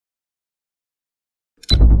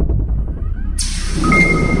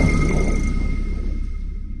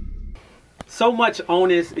so much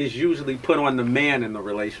onus is usually put on the man in the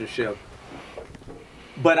relationship.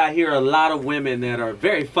 But I hear a lot of women that are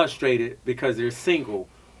very frustrated because they're single.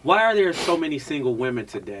 Why are there so many single women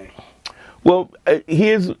today? Well,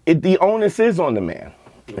 the onus is on the man.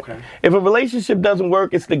 Okay. If a relationship doesn't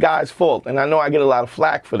work, it's the guy's fault. And I know I get a lot of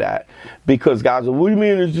flack for that because guys are, what do you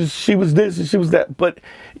mean? It's just, she was this and she was that. But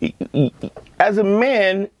as a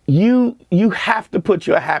man, you have to put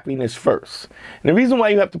your happiness first. And the reason why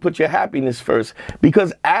you have to put your happiness first,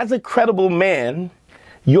 because as a credible man,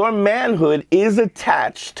 your manhood is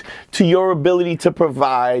attached to your ability to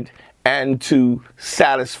provide and to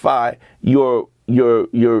satisfy your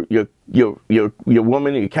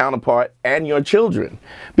woman, your counterpart, and your children.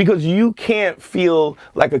 Because you can't feel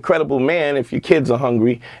like a credible man if your kids are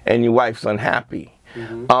hungry and your wife's unhappy.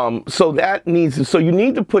 Mm-hmm. So you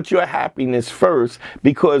need to put your happiness first,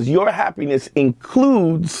 because your happiness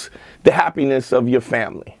includes the happiness of your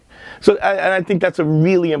family. So, and I think that's a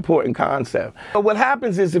really important concept. But what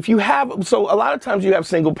happens is if you have, so a lot of times you have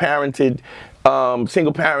single-parented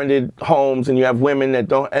homes, and you have women that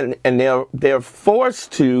don't, and they're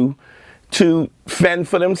forced to fend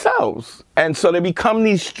for themselves. And so they become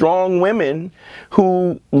these strong women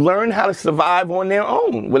who learn how to survive on their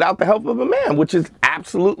own without the help of a man, which is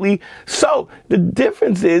absolutely so. The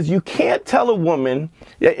difference is you can't tell a woman,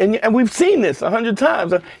 and we've seen this 100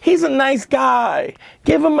 times, he's a nice guy,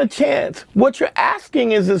 give him a chance. What you're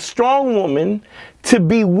asking is a strong woman to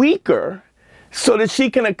be weaker so that she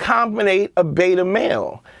can accommodate a beta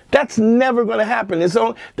male. That's never going to happen.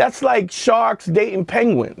 That's like sharks dating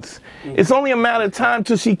penguins. It's only a matter of time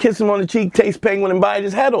till she kisses him on the cheek, takes penguin, and bite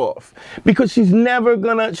his head off. Because she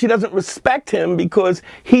doesn't respect him because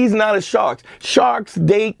he's not a shark. Sharks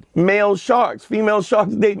date male sharks. Female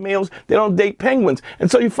sharks date males. They don't date penguins.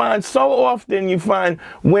 And so so often you find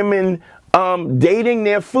women dating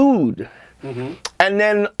their food. Mm-hmm. And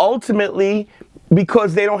then ultimately,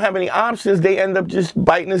 because they don't have any options, they end up just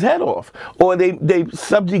biting his head off. Or they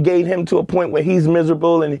subjugate him to a point where he's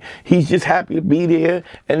miserable and he's just happy to be there,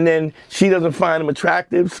 and then she doesn't find him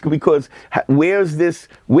attractive, because where's this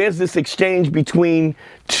exchange between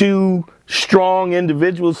two strong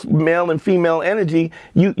individuals, male and female energy?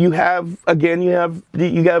 You have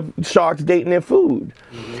sharks dating their food.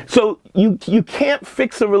 Mm-hmm. So you can't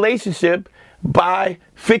fix a relationship by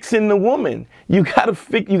fixing the woman.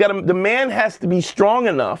 The man has to be strong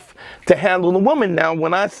enough to handle the woman. Now,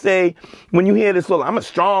 when you hear this, look, I'm a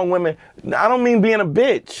strong woman, I don't mean being a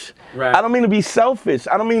bitch. Right. I don't mean to be selfish.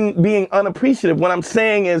 I don't mean being unappreciative. What I'm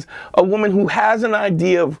saying is a woman who has an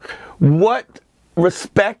idea of what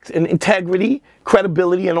respect and integrity,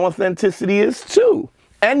 credibility, and authenticity is too.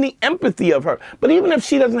 And the empathy of her. But even if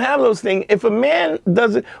she doesn't have those things, if a man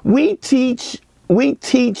doesn't, we teach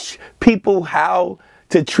people how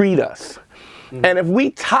to treat us. Mm-hmm. And if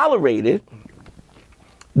we tolerate it,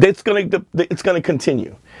 it's gonna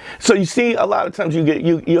continue. So you see, a lot of times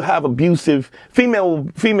you have abusive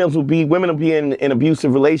women will be in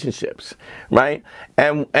abusive relationships, right?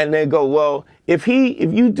 And they go, well, if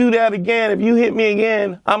you do that again, if you hit me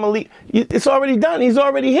again, I'm gonna leave. It's already done. He's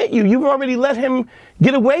already hit you. You've already let him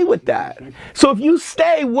get away with that. So if you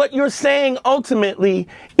stay, what you're saying ultimately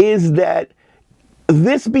is that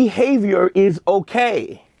this behavior is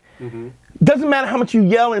okay. Mm-hmm. Doesn't matter how much you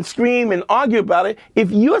yell and scream and argue about it.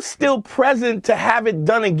 If you're still present to have it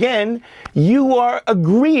done again, you are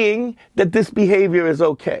agreeing that this behavior is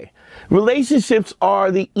okay. Relationships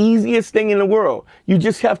are the easiest thing in the world. You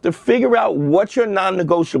just have to figure out what your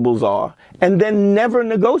non-negotiables are and then never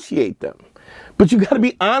negotiate them. But you got to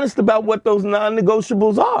be honest about what those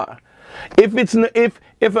non-negotiables are.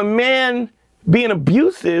 If a man being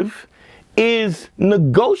abusive is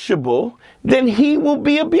negotiable, then he will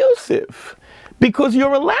be abusive because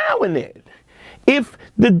you're allowing it. If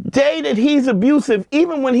the day that he's abusive,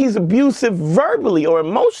 even when he's abusive verbally or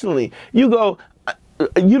emotionally, you go,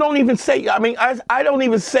 you don't even say, I don't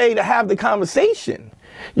even say to have the conversation.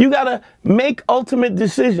 You gotta make ultimate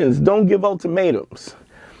decisions. Don't give ultimatums.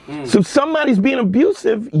 So if somebody's being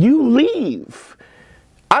abusive, you leave.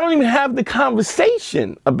 I don't even have the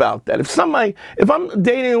conversation about that. If I'm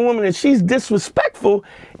dating a woman and she's disrespectful,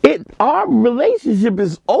 our relationship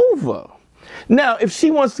is over. Now, if she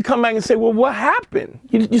wants to come back and say, well, what happened?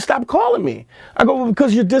 You stopped calling me. I go, well,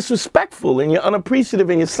 because you're disrespectful and you're unappreciative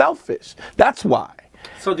and you're selfish. That's why.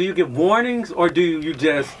 So do you give warnings, or do you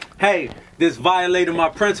just, hey, this violated my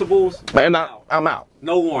principles? And I'm out.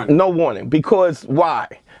 No warning. No warning. Because why?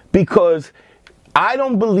 Because I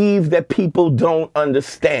don't believe that people don't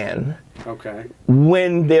understand Okay.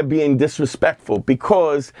 when they're being disrespectful,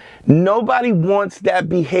 because nobody wants that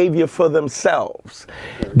behavior for themselves.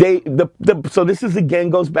 So this is, again,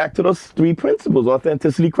 goes back to those 3 principles: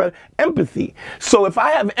 authenticity, credit, empathy. So if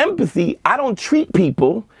I have empathy, I don't treat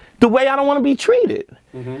people the way I don't want to be treated.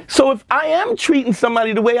 So if I am treating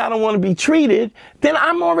somebody the way I don't want to be treated, then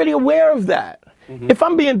I'm already aware of that. If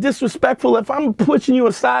I'm being disrespectful, if I'm pushing you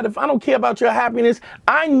aside, if I don't care about your happiness,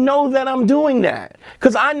 I know that I'm doing that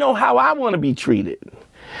because I know how I want to be treated.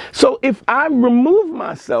 So if I remove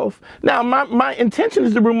myself, now my intention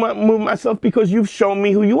is to remove myself because you've shown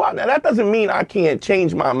me who you are. Now that doesn't mean I can't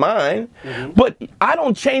change my mind, but I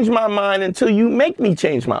don't change my mind until you make me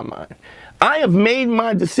change my mind. I have made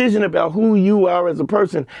my decision about who you are as a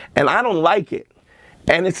person, and I don't like it.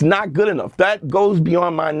 And it's not good enough. That goes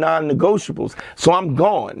beyond my non-negotiables. So I'm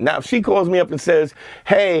gone. Now, if she calls me up and says,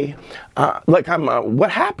 hey, what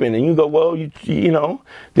happened? And you go, well, you know,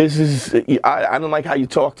 this is, I don't like how you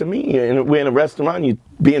talk to me. And we're in a restaurant, you're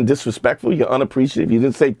being disrespectful, you're unappreciative, you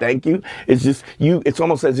didn't say thank you. It's just, it's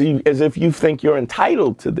almost as if you think you're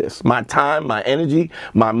entitled to this. My time, my energy,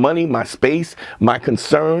 my money, my space, my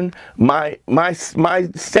concern, my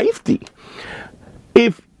safety.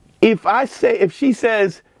 If she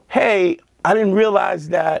says, hey, I didn't realize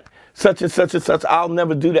that such and such and such, I'll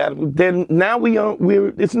never do that, then now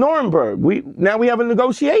it's Nuremberg. Now we have a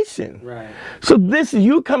negotiation. Right. So this is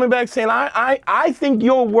you coming back saying, I think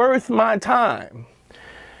you're worth my time.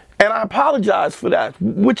 And I apologize for that,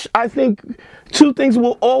 which I think 2 things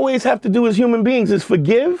we'll always have to do as human beings is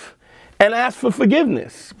forgive and ask for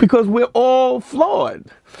forgiveness, because we're all flawed.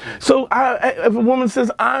 So if a woman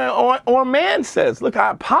says, or a man says, look,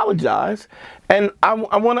 I apologize, and I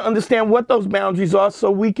want to understand what those boundaries are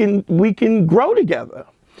so we can grow together.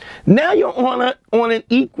 Now you're on an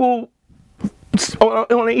equal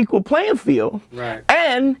playing field. Right.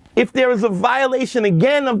 And if there is a violation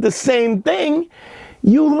again of the same thing,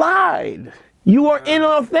 you lied. You are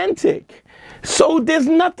inauthentic. So there's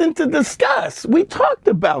nothing to discuss. We talked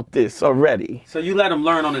about this already. So you let them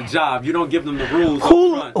learn on the job. You don't give them the rules.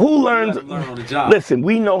 Who learns? You let them learn on the job. Listen,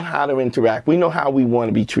 we know how to interact. We know how we want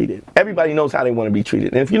to be treated. Everybody knows how they want to be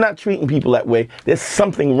treated. And if you're not treating people that way, there's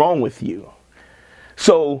something wrong with you.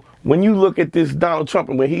 So when you look at this Donald Trump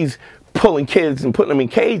and where he's pulling kids and putting them in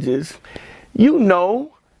cages, you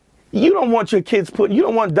know, you don't want your kids you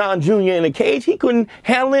don't want Don Jr. in a cage. He couldn't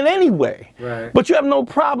handle it anyway. Right. But you have no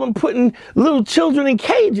problem putting little children in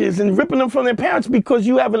cages and ripping them from their parents because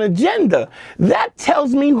you have an agenda. That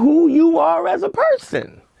tells me who you are as a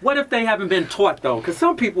person. What if they haven't been taught, though? Because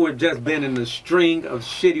some people have just been in a string of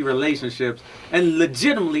shitty relationships and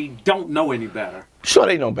legitimately don't know any better. Sure,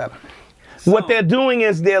 they know better. So, what they're doing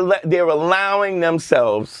is they're allowing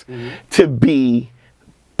themselves to be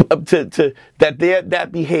that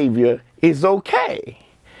behavior is okay.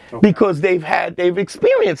 Because they've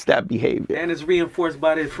experienced that behavior. And it's reinforced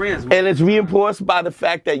by their friends. And it's reinforced by the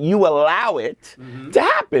fact that you allow it to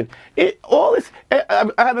happen. I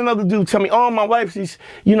had another dude tell me, oh, my wife, she's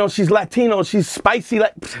Latino, she's spicy.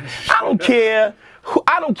 I don't care.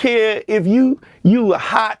 I don't care if you are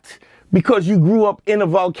hot because you grew up in a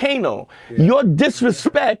volcano. Yeah. Your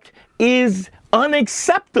disrespect is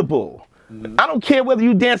unacceptable. I don't care whether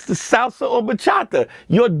you dance to salsa or bachata.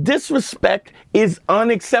 Your disrespect is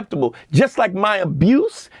unacceptable. Just like my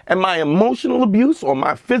abuse and my emotional abuse or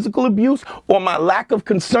my physical abuse or my lack of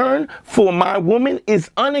concern for my woman is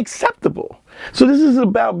unacceptable. So this is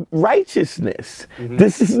about righteousness.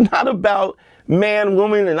 This is not about man,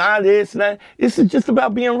 woman, and I this and that. This is just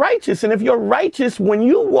about being righteous. And if you're righteous, when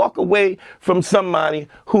you walk away from somebody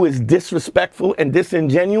who is disrespectful and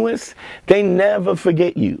disingenuous, they never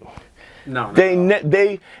forget you. No,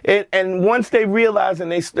 and once they realize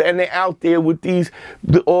and they're out there with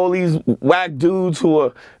all these whack dudes who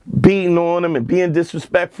are beating on them and being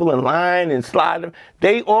disrespectful and lying and sliding,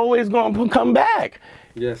 they always gonna come back.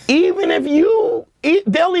 Yes. Even if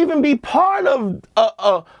they'll even be part of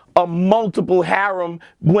a multiple harem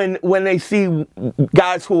when they see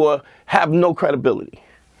guys who have no credibility.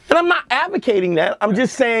 And I'm not advocating that. I'm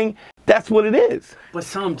just saying that's what it is. But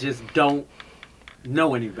some just don't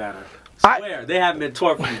know any better. I swear, they haven't been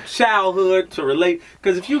taught from childhood to relate.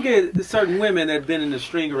 Because if you get certain women that have been in a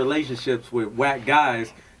string of relationships with whack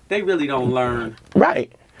guys, they really don't learn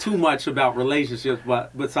too much about relationships,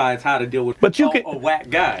 besides how to deal with a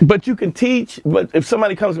whack guy. But you can teach. But if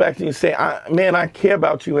somebody comes back to you and say, man, I care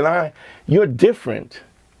about you and you're different,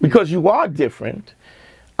 because you are different,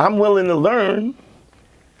 I'm willing to learn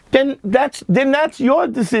then that's your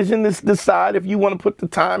decision to decide if you want to put the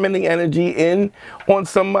time and the energy in on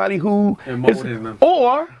somebody who is,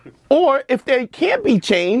 or if they can't be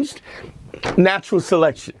changed, natural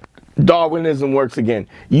selection. Darwinism works again.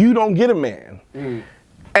 You don't get a man.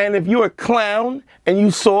 And if you're a clown and you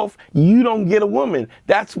soft, you don't get a woman.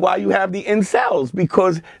 That's why you have the incels,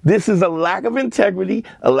 because this is a lack of integrity,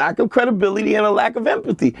 a lack of credibility, and a lack of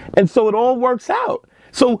empathy. And so it all works out.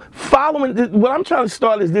 So what I'm trying to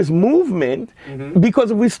start is this movement,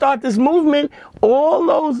 because if we start this movement,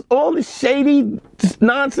 all the shady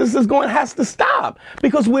nonsense has to stop,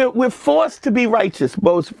 because we're forced to be righteous,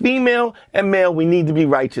 both female and male. We need to be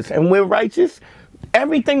righteous, and we're righteous.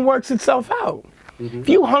 Everything works itself out. If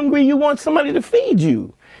you're hungry, you want somebody to feed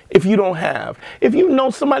you. If you don't have, if you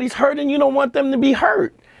know somebody's hurting, you don't want them to be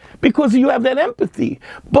hurt, because you have that empathy.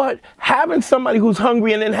 But having somebody who's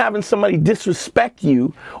hungry and then having somebody disrespect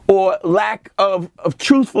you, or lack of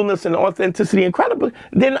truthfulness and authenticity and credibility,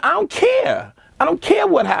 then I don't care. I don't care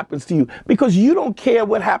what happens to you, because you don't care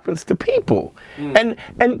what happens to people. And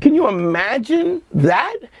can you imagine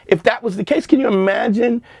that? If that was the case, can you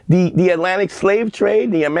imagine the Atlantic slave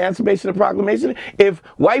trade, the Emancipation of Proclamation? If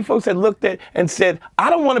white folks had looked at and said, I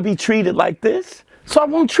don't want to be treated like this, so I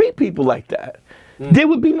won't treat people like that. There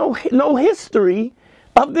would be no history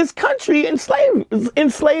of this country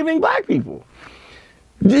enslaving black people.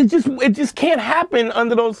 It just can't happen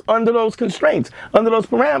under those constraints, under those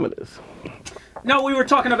parameters. No, we were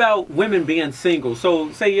talking about women being single.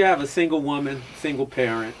 So say you have a single woman, single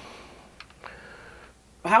parent.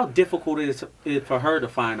 How difficult is it for her to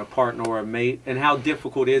find a partner or a mate? And how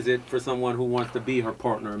difficult is it for someone who wants to be her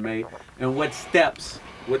partner or mate? And what steps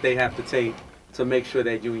would they have to take to make sure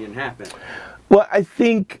that union happens? Well, I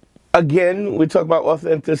think, again, we talk about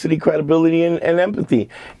authenticity, credibility, and empathy.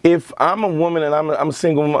 If I'm a woman and I'm a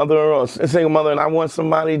single mother and I want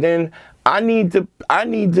somebody, then I need to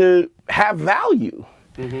have value.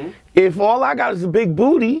 If all I got is a big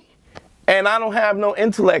booty and I don't have no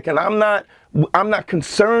intellect and I'm not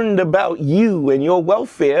concerned about you and your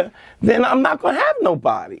welfare, then I'm not gonna have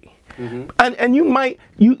nobody. And you might,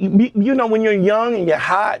 you know, when you're young and you're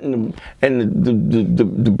hot and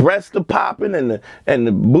the breasts are popping and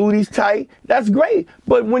the booty's tight, that's great.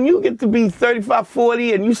 But when you get to be 35,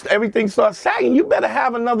 40 and everything starts sagging, you better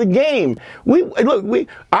have another game.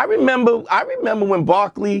 I remember when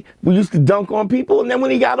Barkley, we used to dunk on people, and then when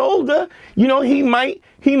he got older, you know, he might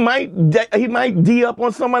D up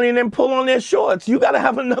on somebody and then pull on their shorts. You got to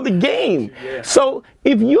have another game. So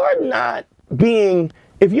if you're not being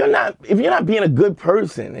a good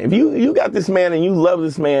person, if you got this man and you love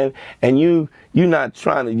this man and you're not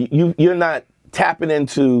tapping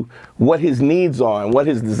into what his needs are and what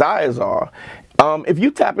his desires are, if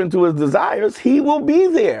you tap into his desires, he will be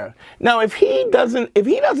there. Now, if he doesn't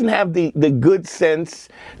have the good sense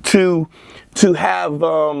to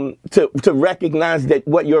recognize that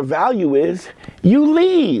what your value is, you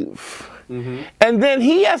leave. And then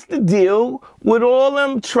he has to deal with all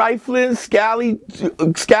them trifling, scally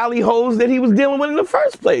hoes that he was dealing with in the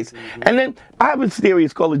first place. And then I have this theory,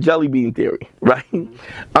 it's called the jelly bean theory, right?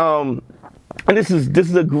 And this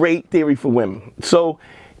is a great theory for women. So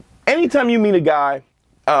anytime you meet a guy,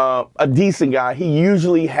 a decent guy, he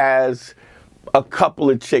usually has a couple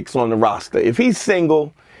of chicks on the roster. If he's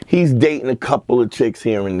single, he's dating a couple of chicks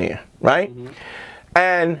here and there, right?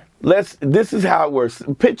 And this is how it works.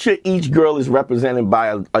 Picture each girl is represented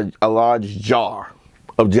by a large jar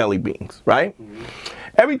of jelly beans, right?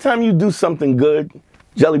 Every time you do something good,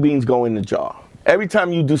 jelly beans go in the jar. Every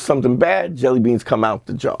time you do something bad, jelly beans come out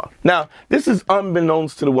the jar. Now, this is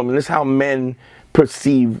unbeknownst to the woman. This is how men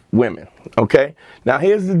perceive women, okay? Now,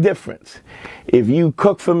 here's the difference. If you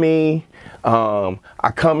cook for me,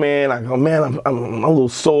 I come in, I go, man, I'm a little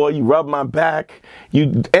sore. You rub my back.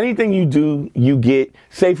 Anything you do, you get.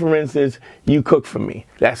 Say, for instance, you cook for me.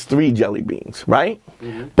 That's 3 jelly beans, right?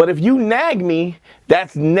 But if you nag me,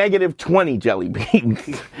 that's negative 20 jelly beans.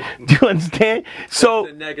 Do you understand? So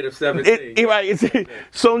that's negative 17. Right.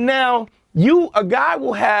 So now a guy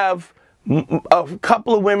will have a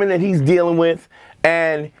couple of women that he's dealing with,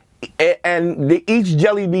 and each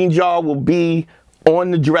jelly bean jar will be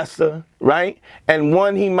on the dresser, right? And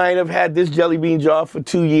one, he might have had this jelly bean jar for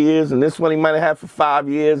 2 years, and this one he might have had for 5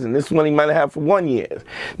 years, and this one he might have had for 1 year.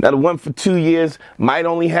 Now the one for 2 years might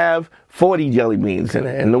only have 40 jelly beans in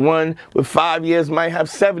it, and the one with 5 years might have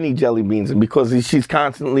 70 jelly beans in, because she's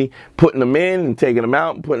constantly putting them in and taking them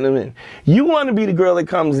out and putting them in. You want to be the girl that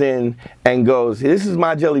comes in and goes, this is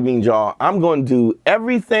my jelly bean jar. I'm going to do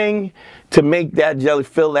everything to make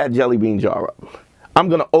fill that jelly bean jar up. I'm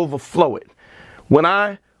going to overflow it. When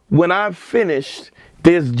I when I've finished,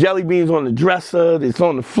 there's jelly beans on the dresser, it's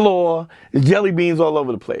on the floor, there's jelly beans all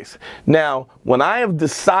over the place. Now, when I have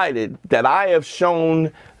decided that I have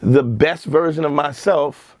shown the best version of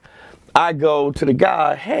myself, I go to the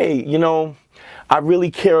guy, hey, you know, I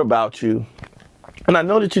really care about you. And I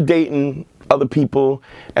know that you're dating other people,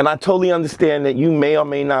 and I totally understand that you may or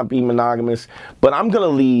may not be monogamous, but I'm gonna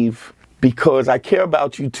leave because I care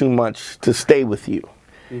about you too much to stay with you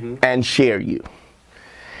and share you.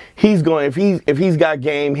 He's going, if he's got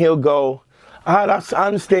game, he'll go, all right, I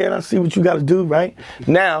understand, I see what you gotta do, right?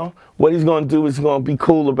 Now, what he's gonna do is gonna be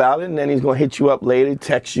cool about it, and then he's gonna hit you up later,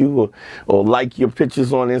 text you, or like your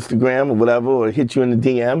pictures on Instagram or whatever, or hit you in the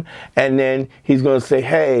DM, and then he's gonna say,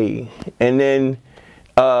 hey, and then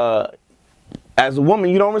as a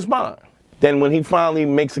woman, you don't respond. Then when he finally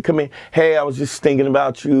makes a comment, hey, I was just thinking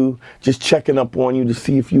about you, just checking up on you to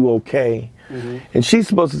see if you okay. And she's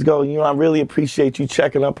supposed to go, you know, I really appreciate you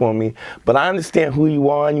checking up on me, but I understand who you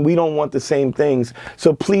are and we don't want the same things,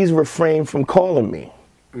 so please refrain from calling me,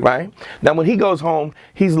 right? Now when he goes home,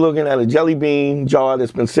 he's looking at a jelly bean jar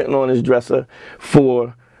that's been sitting on his dresser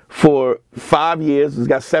for 5 years. It's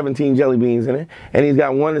got 17 jelly beans in it, and he's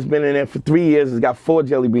got one that's been in there for 3 years. It's got 4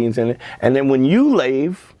 jelly beans in it. And then when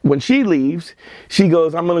she leaves, she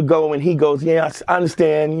goes, I'm gonna go, and he goes, yeah, I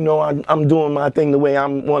understand. You know, I'm doing my thing the way I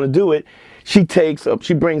want to do it. She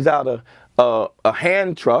brings out a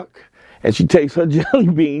hand truck, and she takes her jelly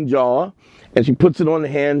bean jar, and she puts it on the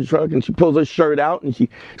hand truck, and she pulls her shirt out, and she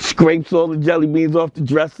scrapes all the jelly beans off the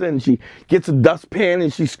dresser, and she gets a dustpan,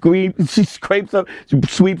 and she sweeps up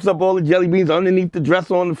all the jelly beans underneath the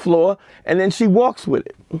dresser on the floor, and then she walks with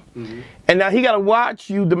it. And now he gotta watch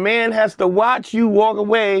you, the man has to watch you walk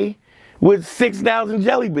away with 6,000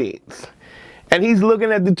 jelly beans. And he's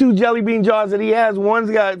looking at the 2 jelly bean jars that he has. One's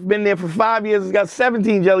been there for 5 years, it's got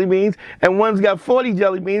 17 jelly beans, and one's got 40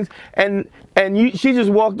 jelly beans, and she just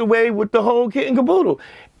walked away with the whole kit and caboodle.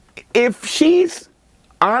 If she's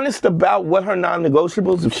honest about what her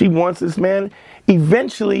non-negotiables, if she wants this man,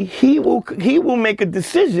 eventually he will make a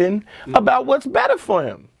decision about what's better for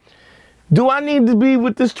him. Do I need to be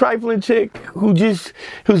with this trifling chick who's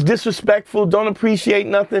disrespectful, don't appreciate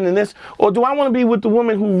nothing in this? Or do I want to be with the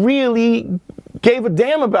woman who really gave a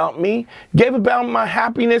damn about me, gave about my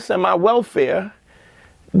happiness and my welfare?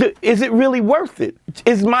 Is it really worth it?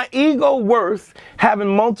 Is my ego worth having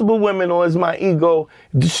multiple women, or is my ego,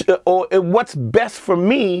 or what's best for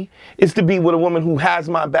me is to be with a woman who has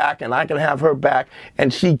my back and I can have her back,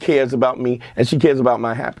 and she cares about me and she cares about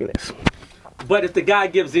my happiness? But if the guy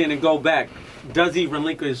gives in and go back, does he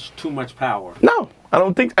relinquish too much power? No, I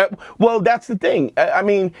don't think. Well, that's the thing. I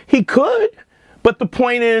mean, he could, but the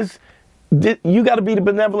point is, you got to be the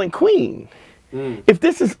benevolent queen. If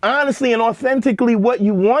this is honestly and authentically what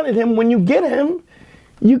you wanted him, when you get him,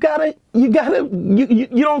 you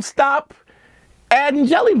don't stop adding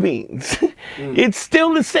jelly beans. It's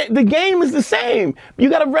still the same. The game is the same. You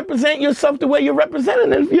got to represent yourself the way you're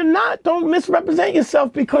represented. And if you're not, don't misrepresent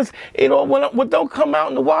yourself, because what don't come out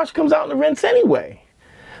in the wash comes out in the rinse anyway.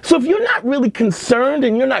 So if you're not really concerned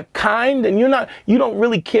and you're not kind and you don't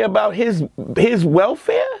really care about his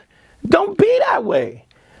welfare, don't be that way.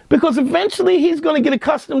 Because eventually he's going to get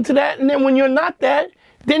accustomed to that, and then when you're not that,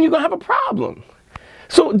 then you're going to have a problem.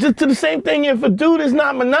 So just to the same thing, if a dude is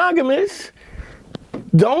not monogamous,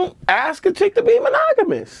 don't ask a chick to be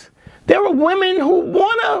monogamous. There are women who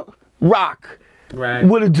want to rock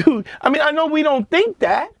with a dude. I mean, I know we don't think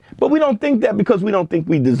that, but we don't think that because we don't think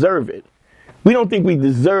we deserve it. We don't think we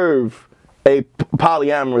deserve a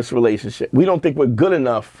polyamorous relationship. We don't think we're good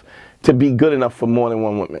enough to be good enough for more than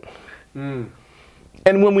one woman.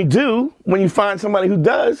 And when we do, when you find somebody who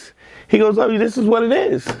does, he goes, oh, this is what it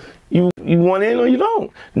is. You want in or you don't.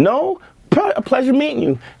 No, a pleasure meeting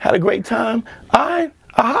you. Had a great time. I'll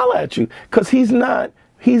holler at you. Because he's not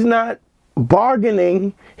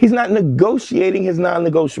bargaining, he's not negotiating his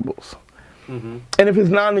non-negotiables. And if his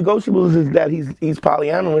non-negotiables is that he's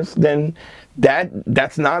polyamorous, then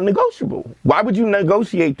that's non-negotiable. Why would you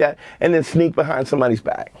negotiate that and then sneak behind somebody's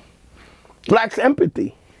back? Lacks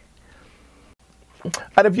empathy.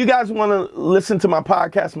 And if you guys want to listen to my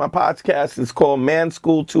podcast is called Man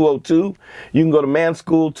School 202. You can go to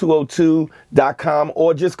manschool202.com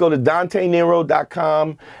or just go to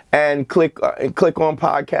dantenero.com and click on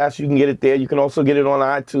podcasts. You can get it there. You can also get it on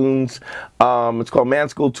iTunes. It's called Man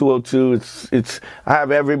School 202. I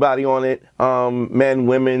have everybody on it, men,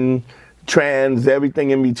 women, trans,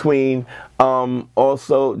 everything in between.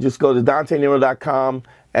 Also, just go to dantenero.com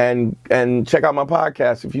and check out my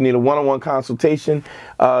podcast. If you need a one-on-one consultation,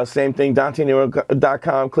 same thing,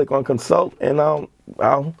 dantenero.com, click on consult, and I'll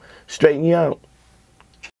straighten you out.